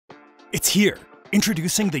It's here!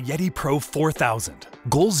 Introducing the Yeti Pro 4000.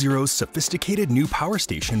 Goal Zero's sophisticated new power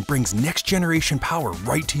station brings next-generation power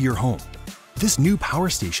right to your home. This new power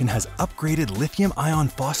station has upgraded lithium iron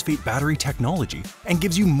phosphate battery technology and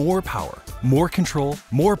gives you more power, more control,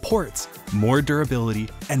 more ports, more durability,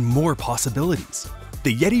 and more possibilities.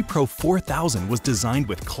 The Yeti Pro 4000 was designed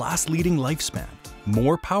with class-leading lifespan,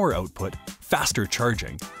 more power output, faster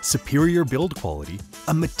charging, superior build quality,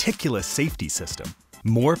 a meticulous safety system,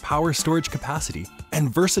 more power storage capacity,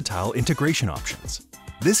 and versatile integration options.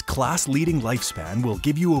 This class-leading lifespan will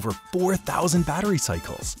give you over 4,000 battery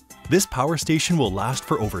cycles. This power station will last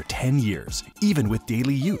for over 10 years, even with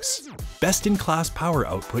daily use. Best-in-class power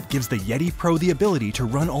output gives the Yeti Pro the ability to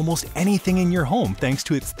run almost anything in your home thanks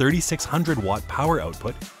to its 3,600-watt power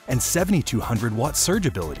output and 7,200-watt surge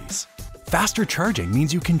abilities. Faster charging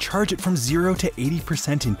means you can charge it from 0 to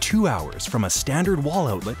 80% in 2 hours from a standard wall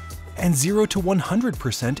outlet and 0 to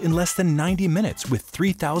 100% in less than 90 minutes with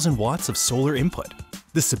 3,000 watts of solar input.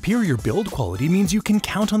 The superior build quality means you can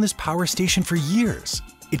count on this power station for years.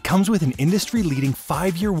 It comes with an industry-leading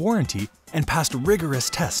 5-year warranty and passed rigorous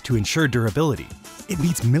tests to ensure durability. It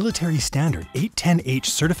meets military standard 810H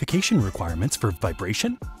certification requirements for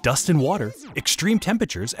vibration, dust and water, extreme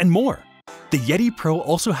temperatures, and more. The Yeti Pro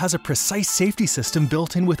also has a precise safety system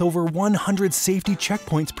built in with over 100 safety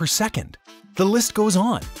checkpoints per second. The list goes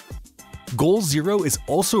on. Goal Zero is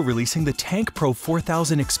also releasing the Tank Pro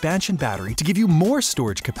 4000 expansion battery to give you more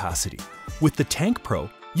storage capacity. With the Tank Pro,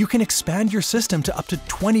 you can expand your system to up to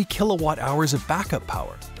 20 kilowatt hours of backup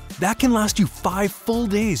power. That can last you 5 full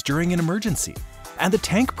days during an emergency. And the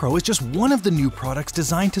Tank Pro is just one of the new products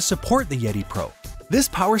designed to support the Yeti Pro. This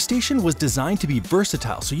power station was designed to be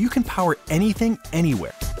versatile so you can power anything,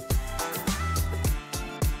 anywhere.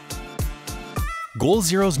 Goal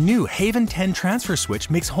Zero's new Haven 10 transfer switch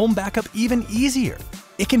makes home backup even easier.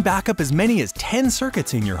 It can back up as many as 10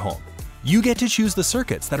 circuits in your home. You get to choose the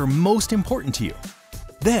circuits that are most important to you.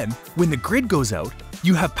 Then, when the grid goes out,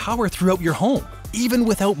 you have power throughout your home, even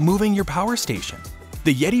without moving your power station.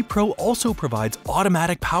 The Yeti Pro also provides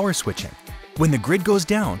automatic power switching. When the grid goes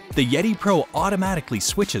down, the Yeti Pro automatically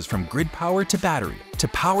switches from grid power to battery to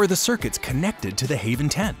power the circuits connected to the Haven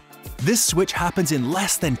 10. This switch happens in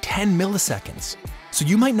less than 10 milliseconds, so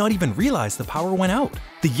you might not even realize the power went out.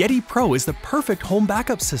 The Yeti Pro is the perfect home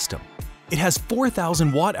backup system. It has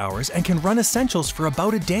 4,000 watt hours and can run essentials for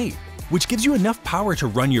about a day, which gives you enough power to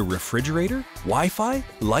run your refrigerator, Wi-Fi,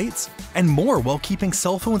 lights, and more while keeping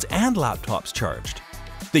cell phones and laptops charged.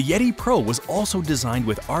 The Yeti Pro was also designed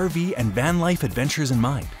with RV and van life adventures in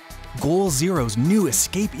mind. Goal Zero's new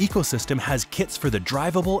Escape ecosystem has kits for the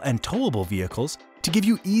drivable and towable vehicles to give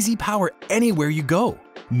you easy power anywhere you go.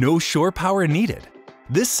 No shore power needed.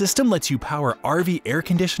 This system lets you power RV air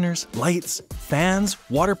conditioners, lights, fans,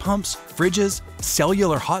 water pumps, fridges,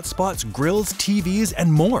 cellular hotspots, grills, TVs,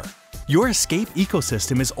 and more. Your Escape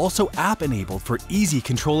ecosystem is also app-enabled for easy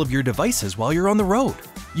control of your devices while you're on the road.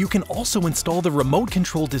 You can also install the remote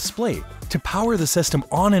control display to power the system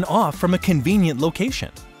on and off from a convenient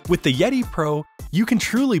location. With the Yeti Pro, you can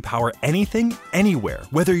truly power anything, anywhere,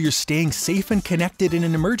 whether you're staying safe and connected in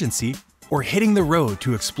an emergency or hitting the road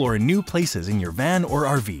to explore new places in your van or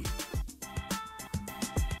RV.